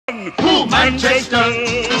on to Manchester,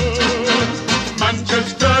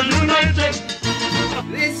 Manchester United.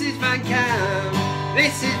 This is VanCam,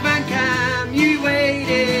 this is VanCam you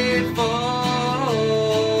waited for.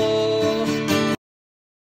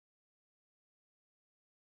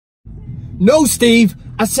 No, Steve,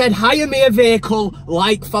 I said hire me a vehicle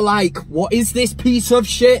like for like. What is this piece of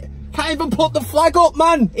shit? Can't even put the flag up,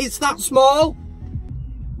 man. It's that small.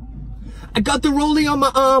 I got the rollie on my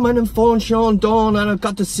arm and I'm phone Sean Dawn, and I've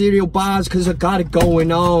got the cereal bars because I got it going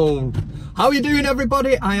on. How are you doing,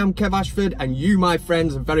 everybody? I am Kev Ashford, and you, my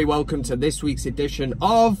friends, are very welcome to this week's edition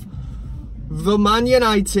of the Man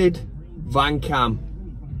Utd VanCam.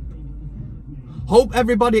 Hope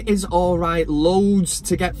everybody is alright. Loads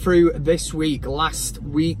to get through this week. Last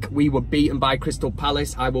week we were beaten by Crystal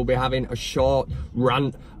Palace. I will be having a short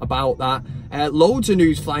rant about that. Loads of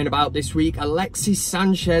news flying about this week. Alexis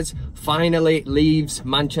Sanchez finally leaves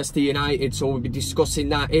Manchester United, so we'll be discussing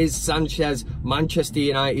that. Is Sanchez Manchester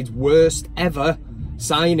United's worst ever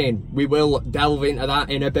signing? We will delve into that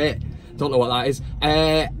in a bit. Don't know what that is.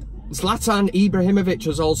 Zlatan Ibrahimovic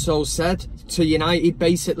has also said to United,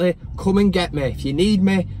 basically, come and get me. If you need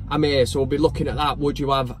me, I'm here. So we'll be looking at that. Would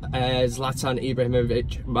you have Zlatan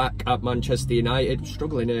Ibrahimovic back at Manchester United?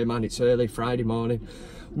 Struggling here, man. It's early Friday morning.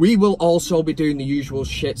 We will also be doing the usual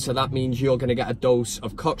shit, so that means you're going to get a dose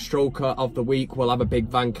of Cockstroker of the week. We'll have a big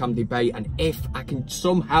VanCam debate, and if I can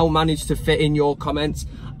somehow manage to fit in your comments,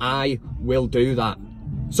 I will do that.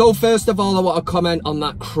 So first of all, I want to comment on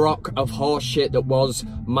that crock of horse shit that was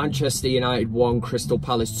Manchester United 1, Crystal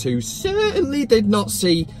Palace 2. Certainly did not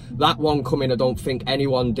see that one coming. I don't think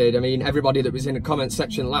anyone did. I mean, everybody that was in the comment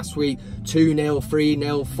section last week, 2-0,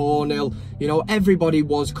 3-0, 4-0, you know, everybody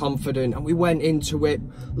was confident, and we went into it,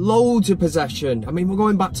 loads of possession. I mean, we're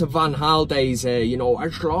going back to Van Gaal days here, you know,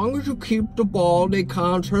 as long as you keep the ball, they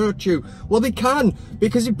can't hurt you. Well, they can,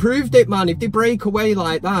 because he proved it, man. If they break away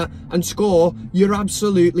like that and score, you're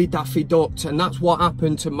absolutely Daffy Ducked, and that's what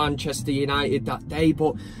happened to Manchester United that day.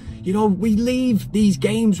 But you know, we leave these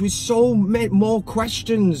games with so many more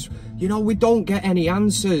questions. You know, we don't get any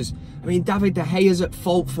answers. I mean, David De Gea's at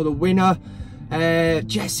fault for the winner.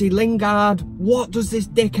 Jesse Lingard, what does this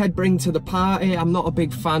dickhead bring to the party? I'm not a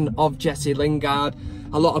big fan of Jesse Lingard.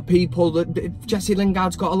 A lot of people, Jesse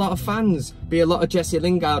Lingard's got a lot of fans. Be a lot of Jesse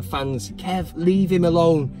Lingard fans. Kev, leave him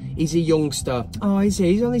alone. He's a youngster. Oh, is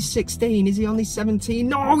he? He's only 16. Is he only 17?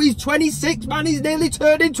 No, he's 26, man. He's nearly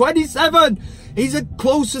turning 27. He's a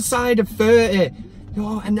closer side of 30.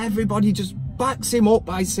 Oh, and everybody just backs him up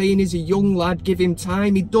by saying he's a young lad. Give him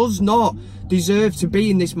time. He does not deserve to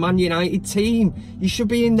be in this Man United team. He should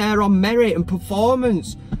be in there on merit and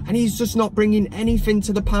performance. And he's just not bringing anything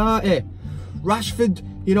to the party. Rashford,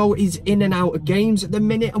 you know, is in and out of games at the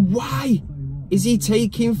minute. And why? Is he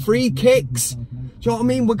taking free kicks? Do you know what I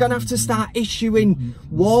mean? We're going to have to start issuing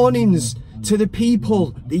warnings to the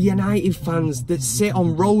people, the United fans that sit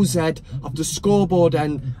on Rose Head of the scoreboard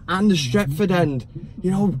end and the Stretford end. You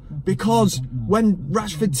know, because when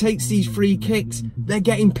Rashford takes these free kicks, they're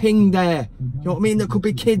getting pinged there. You know what I mean? There could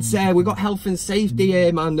be kids there. We've got health and safety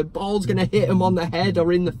here, man. The ball's going to hit them on the head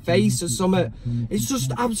or in the face or something. It's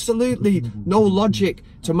just absolutely no logic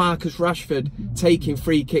to Marcus Rashford taking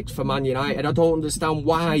free kicks for Man United. I don't understand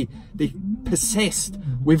why they persist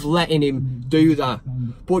with letting him do that.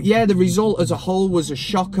 But yeah, the result as a whole was a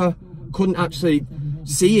shocker. Couldn't actually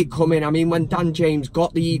see it coming. I mean, when Dan James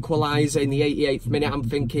got the equaliser in the 88th minute, I'm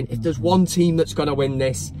thinking, if there's one team that's going to win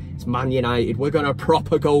this, it's Man United. We're going to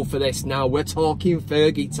proper go for this now. We're talking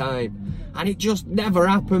Fergie time. And it just never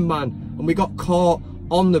happened, man. And we got caught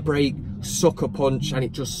on the break, sucker punch, and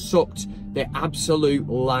it just sucked the absolute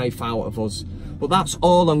life out of us. But that's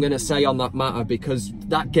all I'm going to say on that matter, because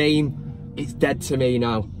that game, it's dead to me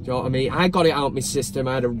now. Do you know what I mean? I got it out of my system.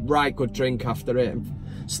 I had a right good drink after it.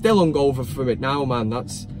 Still hungover from it now, man.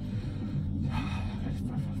 That's...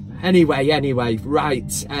 Anyway,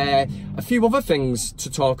 right. A few other things to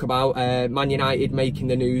talk about. Man United making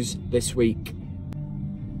the news this week.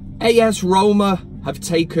 A.S Roma have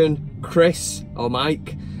taken Chris, or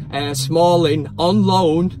Mike, Smalling on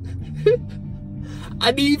loan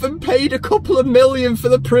and even paid a couple of million for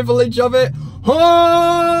the privilege of it.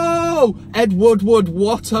 Oh! Ed Woodward,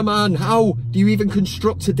 what a man. How do you even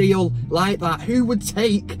construct a deal like that? Who would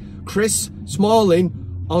take Chris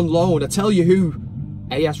Smalling on loan? I tell you who.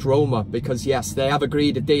 A.S Roma, because yes, they have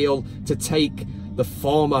agreed a deal to take the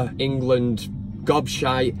former England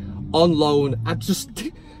gobshite on loan. I just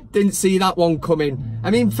didn't see that one coming.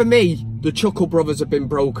 I mean, for me, the Chuckle brothers have been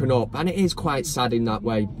broken up, and it is quite sad in that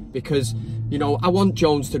way, because You know, I want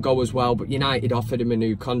Jones to go as well, but United offered him a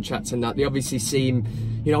new contract and that. They obviously see him,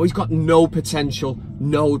 you know, he's got no potential,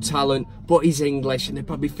 no talent, but he's English, and they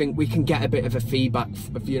probably think we can get a bit of a feedback,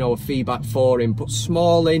 you know, a feedback for him. But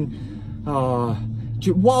Smalling,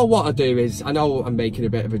 what I want to do is, I know I'm making a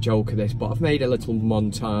bit of a joke of this, but I've made a little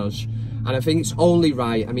montage, and I think it's only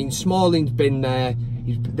right. I mean, Smalling's been there,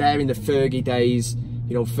 he's been there in the Fergie days.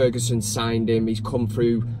 You know, Ferguson signed him, he's come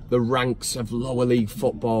through the ranks of lower league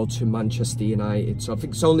football to Manchester United. So I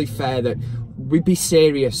think it's only fair that we be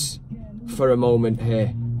serious for a moment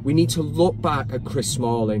here. We need to look back at Chris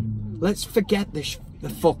Smalling. Let's forget the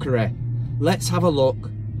fuckery. Let's have a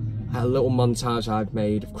look at a little montage I've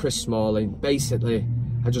made of Chris Smalling. Basically,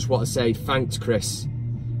 I just want to say thanks, Chris.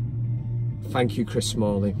 Thank you, Chris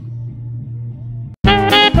Smalling.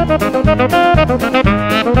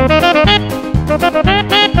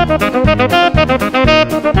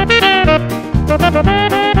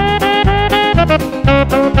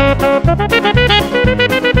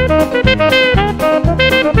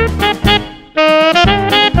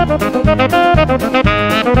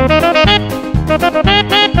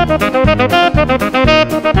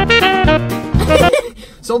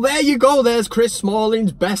 So there you go, there's Chris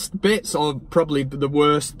Smalling's best bits, or probably the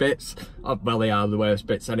worst bits. Well, they are the worst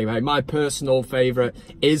bits anyway. My personal favourite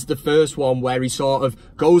is the first one where he sort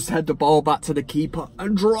of goes to head the ball back to the keeper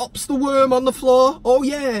and drops the worm on the floor. Oh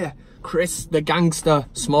yeah, Chris the gangster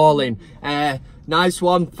Smalling. Nice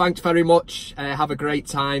one, thanks very much. Have a great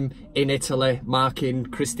time in Italy marking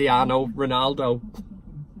Cristiano Ronaldo.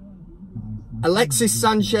 Alexis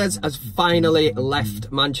Sanchez has finally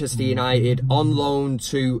left Manchester United on loan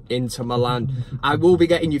to Inter Milan. I will be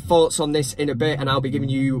getting your thoughts on this in a bit, and I'll be giving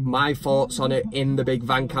you my thoughts on it in the big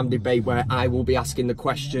VanCam debate, where I will be asking the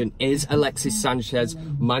question, is Alexis Sanchez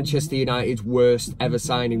Manchester United's worst ever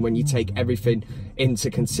signing when you take everything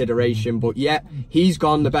into consideration? But yeah, he's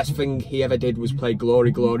gone. The best thing he ever did was play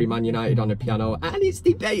Glory Glory Man United on a piano, and it's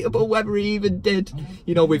debatable whether he even did,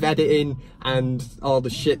 you know, with editing and all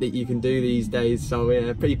the shit that you can do these days. So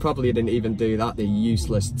yeah, he probably didn't even do that, the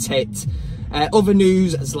useless tit. Other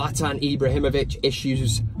news, Zlatan Ibrahimovic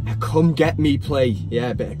issues a come get me play. Yeah,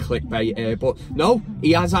 a bit of clickbait here, but no,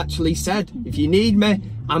 he has actually said, if you need me,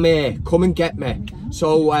 I'm here, come and get me.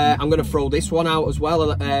 So I'm going to throw this one out as well.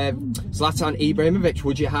 Zlatan Ibrahimovic,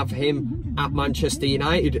 would you have him at Manchester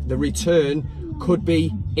United? The return could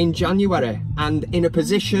be in January, and in a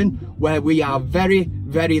position where we are very,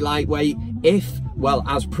 very lightweight. If, well,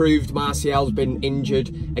 as proved, Martial's been injured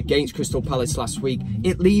against Crystal Palace last week,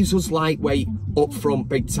 it leaves us lightweight up front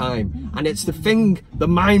big time. And it's the thing that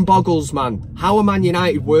mind boggles, man. How are Man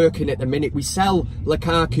United working at the minute? We sell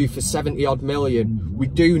Lukaku for 70 odd million. We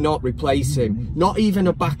do not replace him. Not even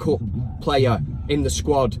a backup player in the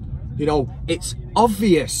squad. You know, it's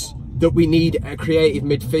obvious that we need a creative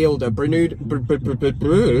midfielder. Bro,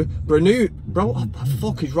 what the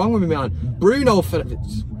fuck is wrong with me, man?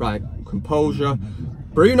 Right, composure.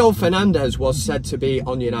 Bruno Fernandes was said to be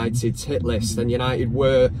on United's hit list, and United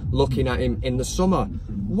were looking at him in the summer.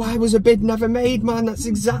 Why was a bid never made, man? That's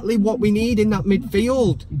exactly what we need in that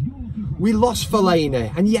midfield. We lost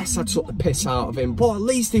Fellaini, and yes, I took the piss out of him, but at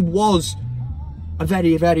least he was a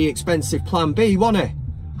very, very expensive plan B, wasn't he?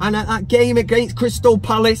 And at that game against Crystal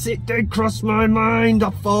Palace, it did cross my mind. I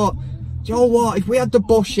thought, do you know what? If we had the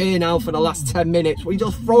Bush here now for the last 10 minutes, we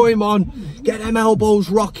just throw him on, get them elbows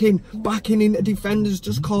rocking, backing into defenders,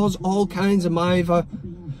 just cause all kinds of mither.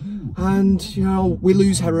 And, you know, we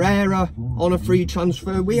lose Herrera on a free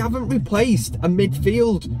transfer. We haven't replaced a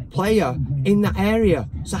midfield player in that area.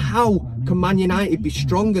 So how can Man United be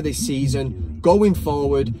stronger this season going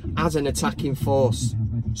forward as an attacking force?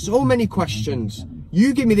 So many questions.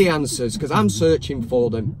 You give me the answers, because I'm searching for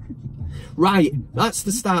them. Right, that's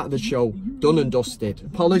the start of the show. Done and dusted.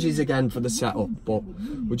 Apologies again for the setup, but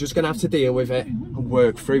we're just going to have to deal with it and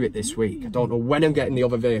work through it this week. I don't know when I'm getting the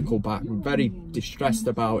other vehicle back. I'm very distressed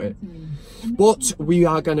about it. But we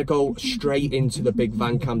are going to go straight into the big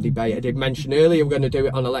VanCam debate. I did mention earlier we're going to do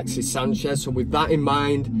it on Alexis Sanchez. So with that in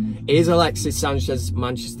mind, is Alexis Sanchez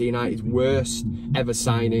Manchester United's worst ever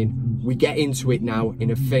signing? We get into it now in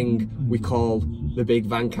a thing we call the big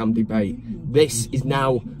VanCam debate. This is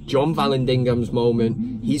now John Vallandigham's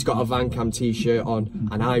moment. He's got a VanCam t-shirt on,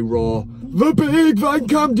 and I roar, the big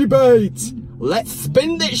VanCam debate! Let's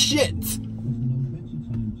spin this shit!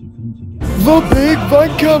 The big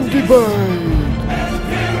VanCam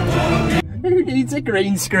debate! Who needs a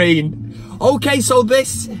green screen? Okay, so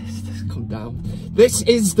this... Come down. This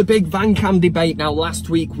is the big VanCam debate. Now, last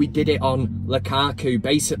week we did it on Lukaku.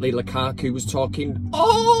 Basically, Lukaku was talking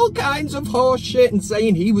all kinds of horse shit and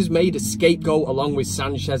saying he was made a scapegoat along with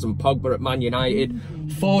Sanchez and Pogba at Man United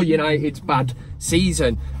for United's bad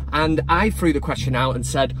season. And I threw the question out and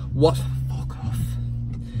said, what the fuck off?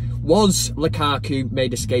 Was Lukaku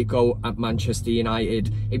made a scapegoat at Manchester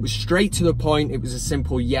United? It was straight to the point. It was a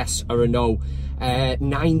simple yes or a no.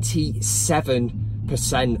 97%, I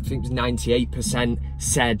think it was 98%,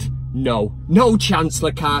 said no. No chance,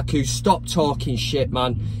 Lukaku. Stop talking shit,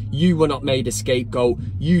 man. You were not made a scapegoat.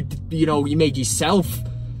 You made yourself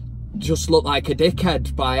just look like a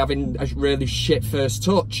dickhead by having a really shit first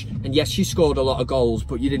touch. And yes, you scored a lot of goals,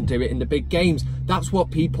 but you didn't do it in the big games. That's what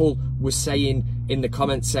people were saying in the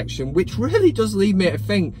comment section, which really does lead me to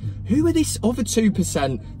think, who are this other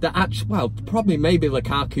 2% that actually, well, probably maybe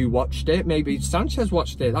Lukaku watched it, maybe Sanchez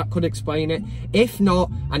watched it, that could explain it. If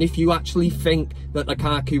not, and if you actually think that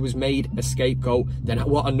Lukaku was made a scapegoat, then I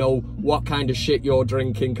want to know what kind of shit you're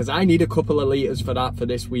drinking, because I need a couple of litres for that for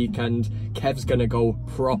this weekend. Kev's gonna go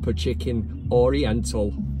proper chicken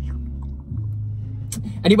oriental.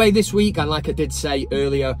 Anyway, this week, and like I did say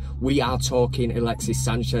earlier, we are talking Alexis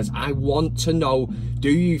Sanchez. I want to know,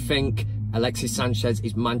 do you think Alexis Sanchez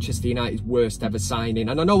is Manchester United's worst ever signing?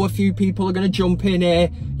 And I know a few people are going to jump in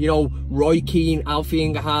here, you know, Roy Keane, Alfie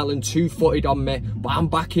Inga Haaland, two-footed on me, but I'm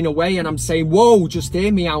backing away and I'm saying, whoa, just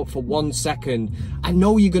hear me out for 1 second. I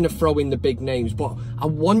know you're going to throw in the big names, but I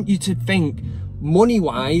want you to think,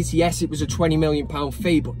 money-wise, yes, it was a £20 million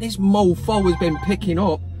fee, but this mofo has been picking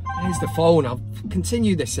up. Here's the phone. I'll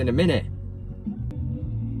continue this in a minute.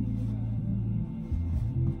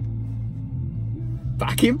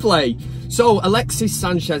 Back in play. So Alexis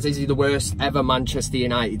Sanchez is the worst ever Manchester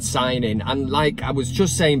United signing, and like I was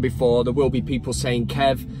just saying before, there will be people saying,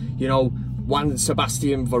 Kev, you know, Juan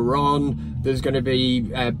Sebastian Veron, there's going to be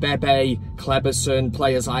Bebe, Kleberson,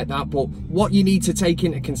 players like that. But what you need to take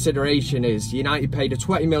into consideration is United paid a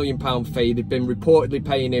 £20 million fee. They've been reportedly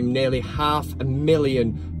paying him nearly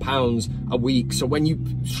 £500,000 a week. So when you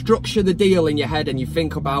structure the deal in your head and you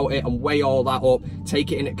think about it and weigh all that up,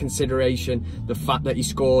 take it into consideration, the fact that he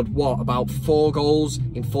scored, what, about 4 goals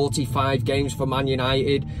in 45 games for Man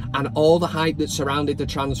United, and all the hype that surrounded the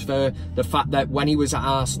transfer, the fact that when he was at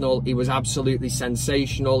Arsenal, he was absolutely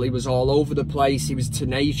sensational, he was all over the place, he was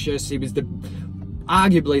tenacious, he was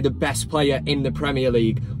arguably the best player in the Premier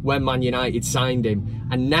League when Man United signed him.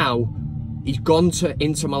 And now he's gone to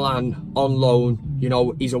Inter Milan on loan, you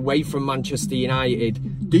know, he's away from Manchester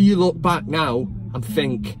United. Do you look back now and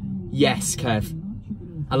think, yes, Kev,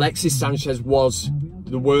 Alexis Sanchez was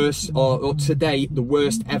the worst, or up to date, the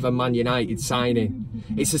worst ever Man United signing?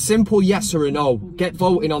 It's a simple yes or a no. Get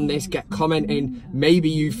voting on this, get commenting. Maybe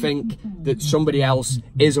you think that somebody else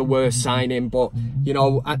is a worse signing, but you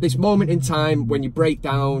know, at this moment in time, when you break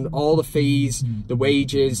down all the fees, the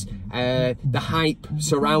wages, the hype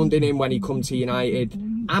surrounding him when he comes to United,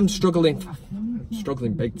 I'm struggling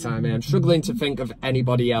big time, man. I'm struggling to think of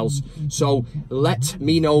anybody else. So let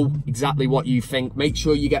me know exactly what you think. Make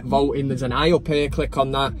sure you get voting. There's an eye up here, click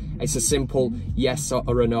on that. It's a simple yes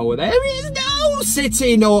or a no. There is no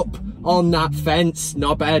sitting up on that fence,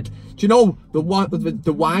 knobhead. Do you know,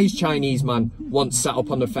 the wise Chinese man once sat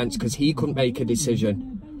up on the fence because he couldn't make a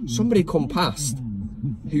decision. Somebody come past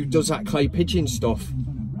who does that clay pigeon stuff,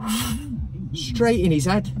 straight in his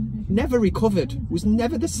head, never recovered, was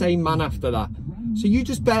never the same man after that. So you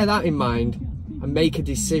just bear that in mind and make a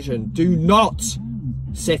decision. Do not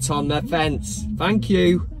sit on the fence. Thank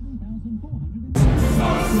you.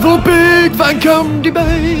 The big VanCam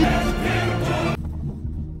debate.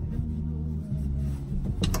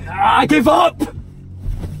 I give up.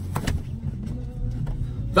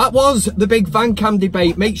 That was the big VanCam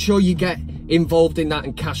debate. Make sure you get involved in that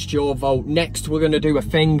and cast your vote. Next, we're going to do a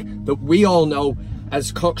thing that we all know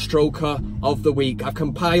as Cockstroker of the Week. I've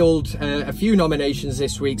compiled a few nominations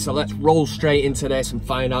this week, so let's roll straight into this and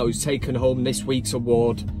find out who's taken home this week's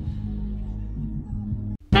award.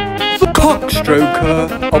 The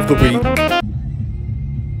Cockstroker of the Week.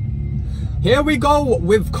 Here we go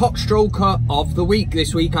with Cockstroker of the Week.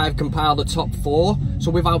 This week I've compiled the top 4. So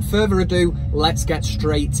without further ado, let's get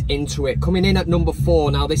straight into it. Coming in at number 4,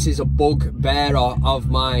 now this is a bugbear of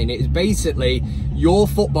mine. It is basically your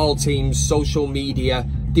football team's social media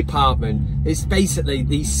department. It's basically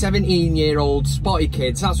these 17-year-old spotty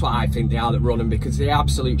kids, that's what I think they are, that run them, because the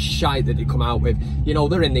absolute shite that they come out with. You know,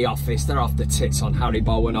 they're in the office, they're off the tits on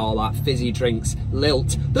Haribo and all that, fizzy drinks,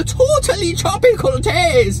 lilt, the totally tropical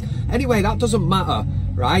taste. Anyway, that doesn't matter,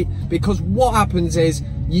 right? Because what happens is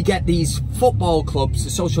you get these football clubs, the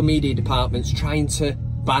social media departments, trying to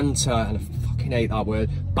banter, and I fucking fucking hate that word,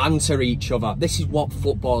 banter each other. This is what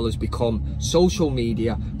football has become. Social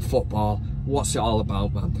media, football. What's it all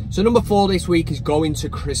about, man? So number 4 this week is going to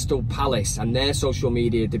Crystal Palace and their social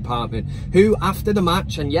media department, who after the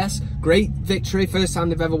match, and yes, great victory, first time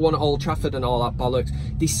they've ever won at Old Trafford and all that bollocks,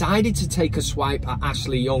 decided to take a swipe at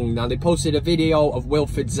Ashley Young. Now they posted a video of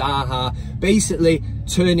Wilfried Zaha basically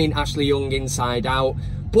turning Ashley Young inside out,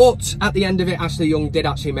 but at the end of it, Ashley Young did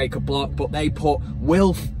actually make a block, but they put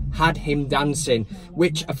Wilf had him dancing,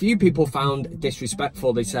 which a few people found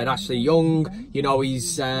disrespectful. They said Ashley Young, you know,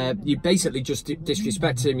 he's you basically just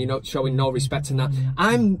disrespect him, you know, showing no respect in that.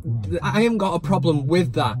 I haven't got a problem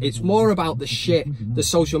with that. It's more about the shit, the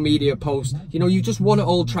social media posts. You know, you just won at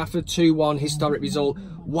Old Trafford 2-1, historic result.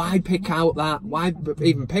 Why pick out that? Why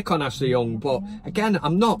even pick on Ashley Young? But again,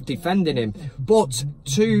 I'm not defending him. But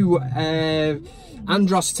to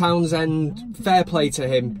Andros Townsend, fair play to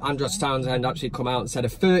him. Andros Townsend actually come out and said a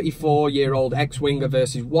 34-year-old ex-winger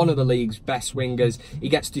versus one of the league's best wingers. He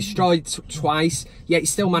gets destroyed twice, yet he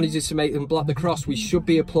still manages to make them block the cross. We should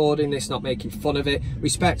be applauding this, not making fun of it.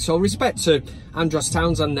 Respect. So respect to Andros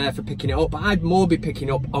Townsend there for picking it up. But I'd more be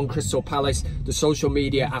picking up on Crystal Palace, the social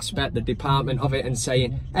media aspect, the department of it, and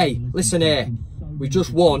saying, hey, listen here, we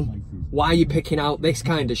just won. Why are you picking out this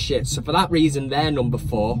kind of shit? So for that reason, they're number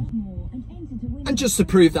 4. And just to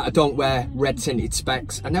prove that I don't wear red tinted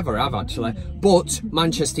specs, I never have actually, but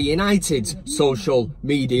Manchester United's social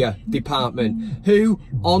media department, who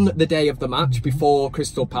on the day of the match before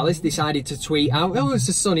Crystal Palace decided to tweet out, oh, it's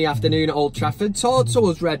a sunny afternoon at Old Trafford, talk to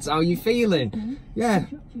us Reds, how you feeling? Yeah,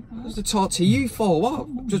 what's to talk to you for?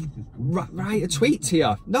 What? Just write a tweet to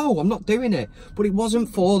you? No, I'm not doing it. But it wasn't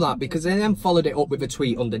for that, because they then followed it up with a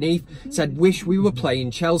tweet underneath, said, wish we were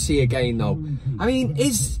playing Chelsea again though. I mean,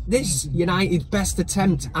 is this United's best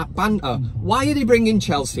attempt at banter? Why are they bringing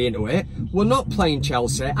Chelsea into it? We're not playing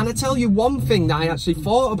Chelsea. And I tell you one thing that I actually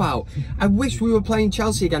thought about. I wish we were playing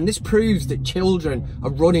Chelsea again. This proves that children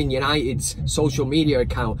are running United's social media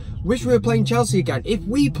account. Wish we were playing Chelsea again. If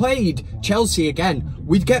we played Chelsea again,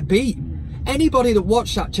 we'd get beat. Anybody that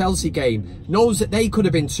watched that Chelsea game knows that they could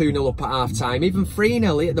have been 2-0 up at half-time, even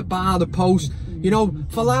 3-0 at the bar, the post. You know,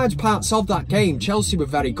 for large parts of that game, Chelsea were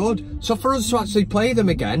very good. So for us to actually play them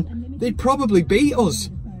again, they'd probably beat us.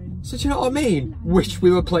 So do you know what I mean? Wish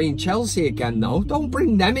we were playing Chelsea again though. Don't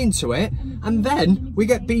bring them into it. And then we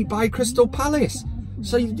get beat by Crystal Palace.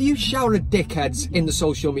 So you shower of dickheads in the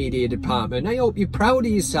social media department. I hope you're proud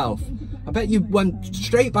of yourself. I bet you went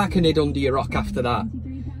straight back and hid under your rock after that.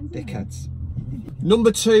 Dickheads.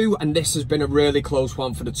 Number 2, and this has been a really close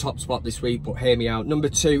one for the top spot this week, but hear me out. Number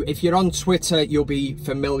 2, if you're on Twitter, you'll be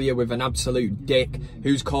familiar with an absolute dick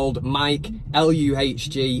who's called Mike,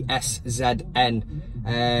 LUHGSZN.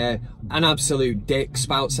 An absolute dick,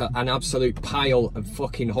 spouts an absolute pile of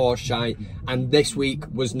fucking horseshite, and this week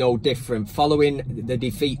was no different. Following the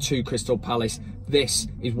defeat to Crystal Palace, this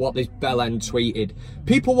is what this bellend tweeted.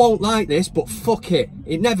 People won't like this, but fuck it.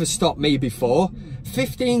 It never stopped me before.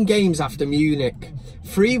 15 games after Munich.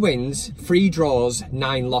 3 wins, 3 draws,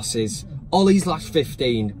 9 losses. Ollie's last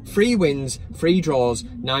 15. 3 wins, 3 draws,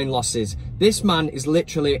 9 losses. This man is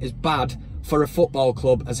literally as bad for a football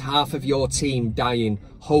club as half of your team dying.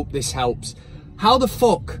 Hope this helps. How the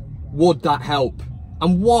fuck would that help?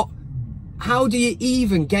 And how do you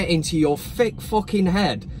even get into your thick fucking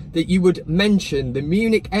head that you would mention the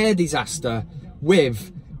Munich air disaster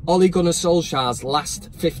with Ole Gunnar Solskjær's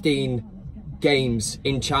last 15 games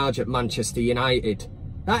in charge at Manchester United?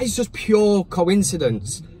 That is just pure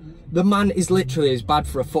coincidence. The man is literally as bad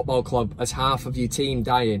for a football club as half of your team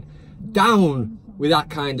dying. Down with that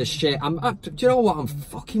kind of shit. Do you know what? I'm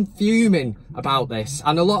fucking fuming about this.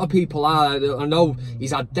 And a lot of people are. I know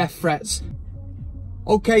he's had death threats.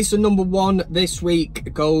 Okay, so number 1 this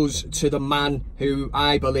week goes to the man who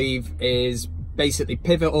I believe is basically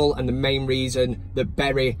pivotal and the main reason that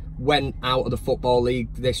Bury went out of the Football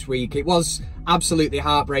League this week. It was absolutely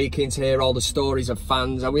heartbreaking to hear all the stories of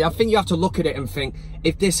fans, and I think you have to look at it and think,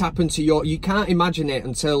 if this happened to you can't imagine it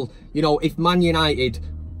until, you know, if Man United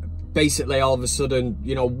basically all of a sudden,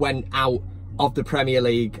 you know, went out of the Premier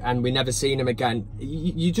League and we never seen him again.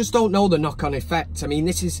 You just don't know the knock-on effect. I mean,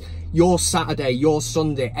 this is your Saturday, your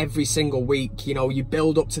Sunday, every single week. You know, you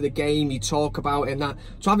build up to the game, you talk about it and that.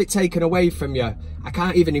 To have it taken away from you, I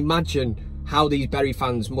can't even imagine how these Bury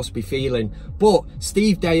fans must be feeling. But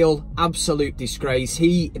Steve Dale, absolute disgrace.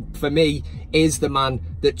 He, for me, is the man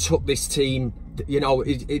that took this team you know,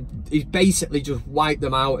 he's basically just wiped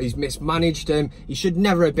them out. He's mismanaged them. He should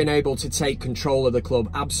never have been able to take control of the club.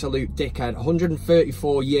 Absolute dickhead.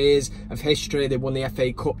 134 years of history. They won the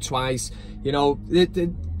FA Cup twice. You know,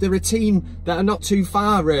 they're a team that are not too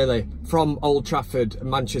far, really, from Old Trafford and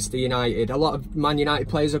Manchester United. A lot of Man United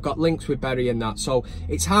players have got links with Bury and that. So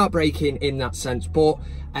it's heartbreaking in that sense. But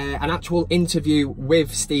an actual interview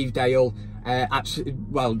with Steve Dale, actually,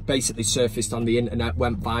 well, basically surfaced on the internet,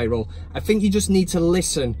 went viral. I think you just need to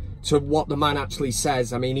listen to what the man actually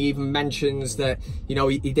says. I mean, he even mentions that, you know,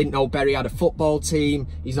 he didn't know Bury had a football team.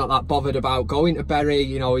 He's not that bothered about going to Bury.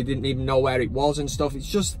 You know, he didn't even know where it was and stuff. It's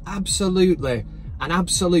just absolutely an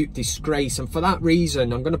absolute disgrace. And for that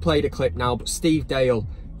reason, I'm going to play the clip now, but Steve Dale,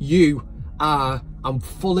 you are and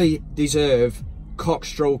fully deserve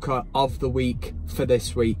Cockstroker of the Week for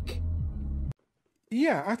this week.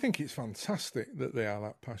 Yeah, I think it's fantastic that they are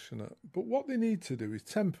that passionate. But what they need to do is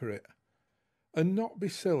temper it and not be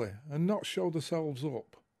silly and not show themselves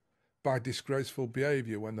up by disgraceful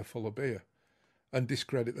behaviour when they're full of beer and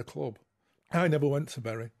discredit the club. I never went to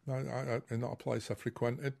Bury. It's not a place I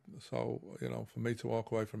frequented. So, you know, for me to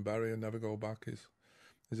walk away from Bury and never go back is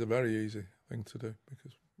a very easy thing to do,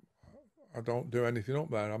 because I don't do anything up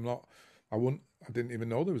there. I didn't even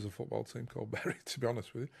know there was a football team called Bury, to be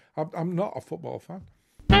honest with you. I'm not a football fan.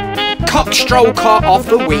 Cockstroker of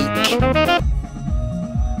the Week.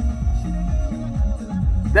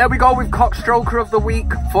 There we go with Cockstroker of the Week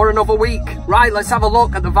for another week. Right, let's have a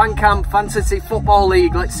look at the VanCam Fantasy Football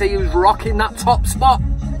League. Let's see who's rocking that top spot.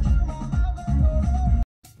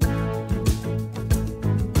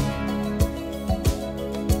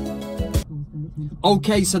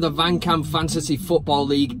 Okay, so the VanCam Fantasy Football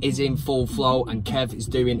League is in full flow and Kev is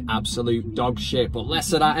doing absolute dog shit. But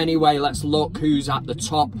less of that anyway, let's look who's at the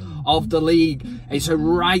top of the league. It's a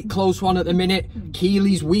right close one at the minute.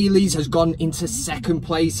 Keely's Wheelies has gone into second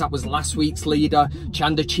place. That was last week's leader.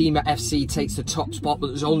 Chandachima FC takes the top spot, but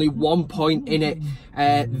there's only 1 point in it.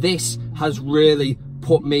 This has really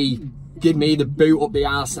give me the boot up the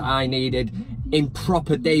arse that I needed. In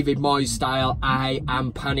proper David Moyes style, I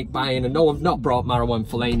am panic buying. And no, I've not brought Marouane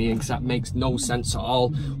Fellaini in because that makes no sense at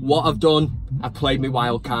all. What I've done, I played my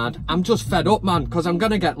wild card. I'm just fed up, man, because I'm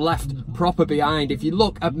going to get left proper behind. If you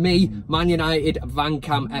look at me, Man Utd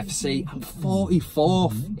VanCam FC, I'm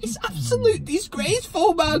 44th. It's absolutely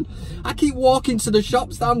disgraceful, man. I keep walking to the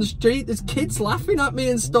shops down the street. There's kids laughing at me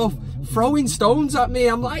and stuff, throwing stones at me.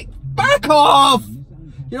 I'm like, back off!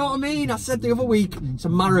 You know what I mean? I said the other week, it's a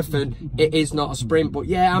marathon, it is not a sprint. But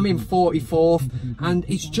yeah, I'm in 44th and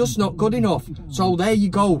it's just not good enough. So there you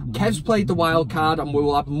go. Kev's played the wild card and we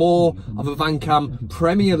will have more of a VanCam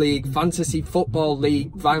Premier League Fantasy Football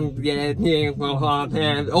League update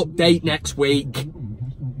next week.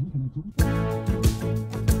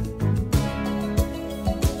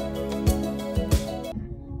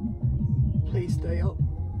 Please stay up.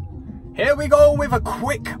 Here we go with a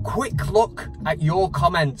quick look at your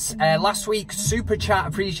comments. Last week, Super Chat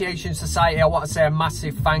Appreciation Society, I want to say a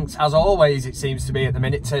massive thanks, as always it seems to be at the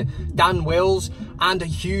minute, to Dan Wills, and a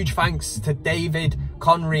huge thanks to David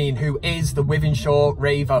Conreen, who is the Wythenshawe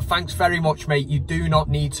Raver. Thanks very much, mate. You do not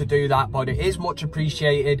need to do that, but it is much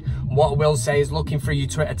appreciated. And what I will say is, looking through your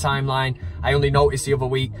Twitter timeline, I only noticed the other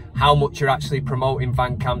week how much you're actually promoting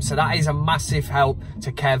VanCam. So that is a massive help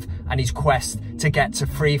to Kev and his quest to get to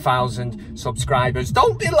 3,000 subscribers.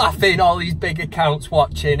 Don't be laughing, all these big accounts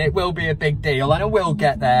watching. It will be a big deal and I will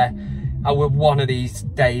get there. I will one of these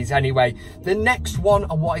days. Anyway, the next one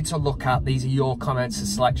I wanted to look at, these are your comments, a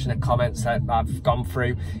selection of comments that I've gone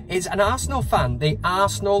through, is an Arsenal fan, the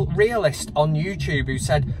Arsenal Realist on YouTube, who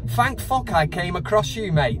said, "Thank fuck I came across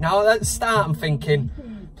you, mate." Now at the start I'm thinking,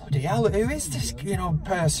 bloody hell, who is this, you know,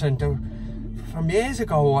 person from years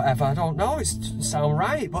ago or whatever? I don't know, it doesn't sound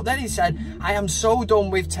right. But then he said, "I am so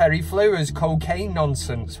done with Terry Fleur's cocaine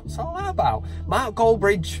nonsense." What's all that about? Mark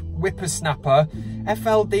Goldbridge, whippersnapper,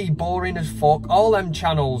 FLD, boring as fuck, all them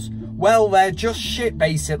channels, well, they're just shit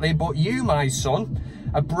basically. But you, my son,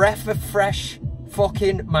 a breath of fresh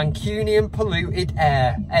fucking Mancunian polluted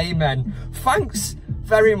air. Amen. Thanks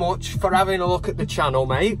very much for having a look at the channel,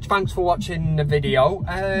 mate. Thanks for watching the video.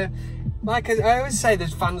 Like I always say,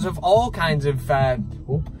 there's fans of all kinds of,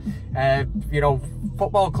 you know,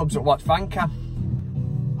 football clubs that watch VanCam.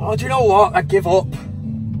 Oh, do you know what? I give up.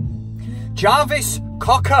 Jarvis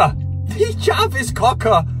Cocker. Jarvis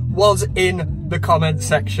Cocker was in the comment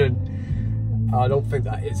section. I don't think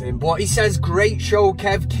that is him, but he says, "Great show,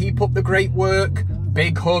 Kev. Keep up the great work.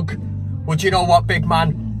 Big hug." Well, do you know what, big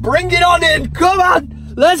man? Bring it on in. Come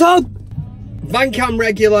on. Let's hug. VanCam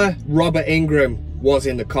regular Robert Ingram was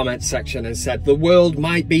in the comment section and said, "The world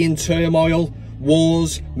might be in turmoil.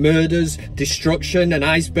 wars, murders, destruction and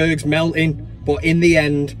icebergs melting, but in the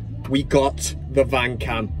end we got the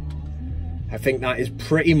VanCam. I think that is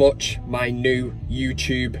pretty much my new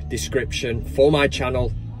YouTube description for my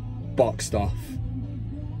channel, Boxed Off.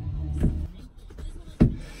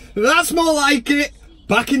 That's more like it.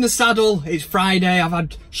 Back in the saddle, it's Friday. I've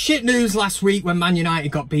had shit news last week when Man United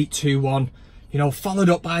got beat 2-1. You know, followed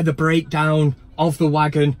up by the breakdown of the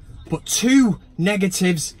wagon. But 2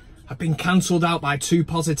 negatives have been cancelled out by 2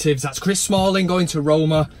 positives. That's Chris Smalling going to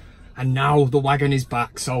Roma. And now the wagon is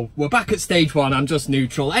back. So we're back at stage 1. I'm just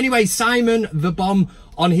neutral. Anyway, Simon the Bomb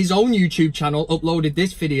on his own YouTube channel uploaded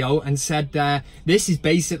this video and said this is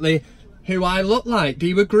basically who I look like. Do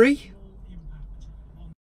you agree?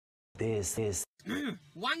 This is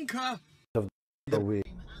wanker. the way.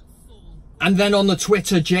 And then on the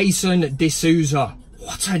Twitter, Jason D'Souza,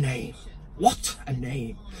 what a name, what a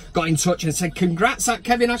name, got in touch and said, congrats at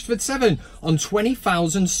Kevin Ashford 7 on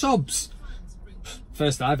 20,000 subs.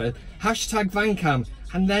 First I've heard. Hashtag VanCam.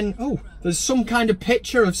 And then, oh, there's some kind of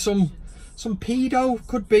picture of some pedo,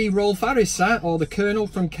 could be Rolf Harris or the Colonel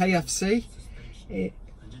from KFC.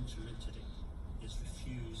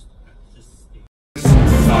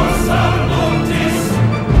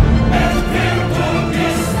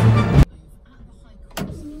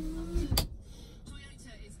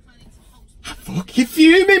 Fuck you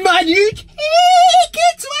fuming, man, you cheeky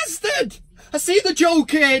Twastard! I see the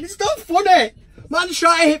joke in, it's not funny. Man's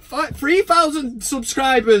trying to hit 3,000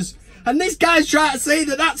 subscribers, and this guy's trying to say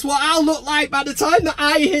that that's what I'll look like by the time that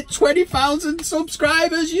I hit 20,000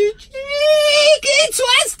 subscribers, you cheeky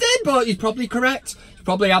Twastard! But he's probably correct, he's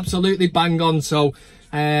probably absolutely bang on, so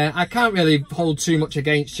I can't really hold too much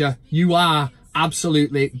against you. You are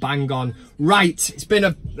absolutely bang on. Right, it's been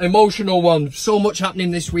an emotional one. So much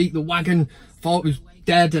happening this week. The wagon thought it was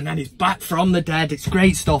dead and then it's back from the dead. It's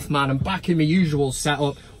great stuff, man. I'm back in my usual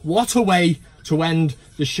setup. What a way to end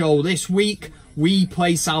the show. This week we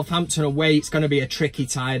play Southampton away. It's going to be a tricky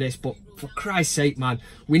tie, this, but for Christ's sake, man,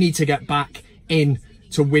 we need to get back in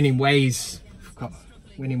to winning ways.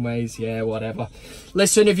 Winning ways, yeah, whatever.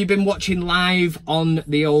 Listen, if you've been watching live on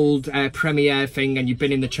the old Premiere thing and you've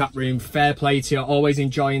been in the chat room, fair play to you. Always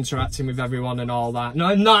enjoy interacting with everyone and all that.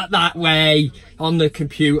 No, not that way. On the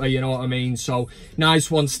computer, you know what I mean? So,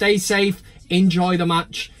 nice one. Stay safe. Enjoy the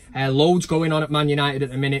match. Loads going on at Man United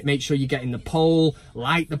at the minute. Make sure you get in the poll.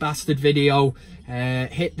 Like the bastard video.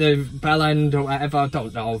 Hit the bell end or whatever. I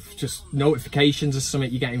don't know. Just notifications or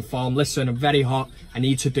something you get informed. Listen, I'm very hot. I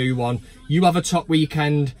need to do one. You have a top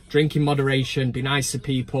weekend. Drink in moderation. Be nice to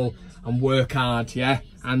people. And work hard, yeah?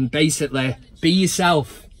 And basically, be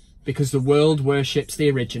yourself. Because the world worships the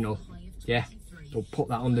original. Yeah? They'll put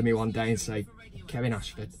that under me one day and say, Kevin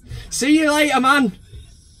Ashford. See you later, man!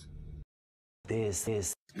 This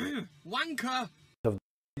is wanker.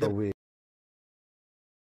 the way.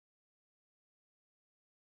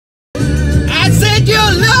 I said your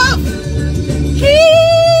love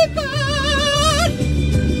keep on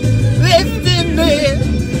lifting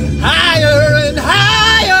me higher and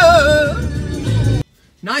higher.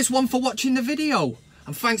 Nice one for watching the video.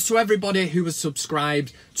 And thanks to everybody who has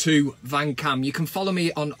subscribed to VanCam. You can follow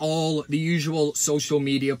me on all the usual social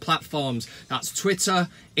media platforms. That's Twitter,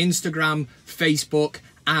 Instagram, Facebook,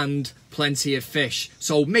 and Plenty of Fish.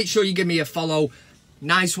 So make sure you give me a follow.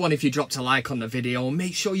 Nice one if you dropped a like on the video.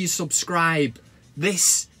 Make sure you subscribe.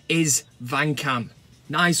 This is VanCam.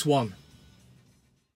 Nice one.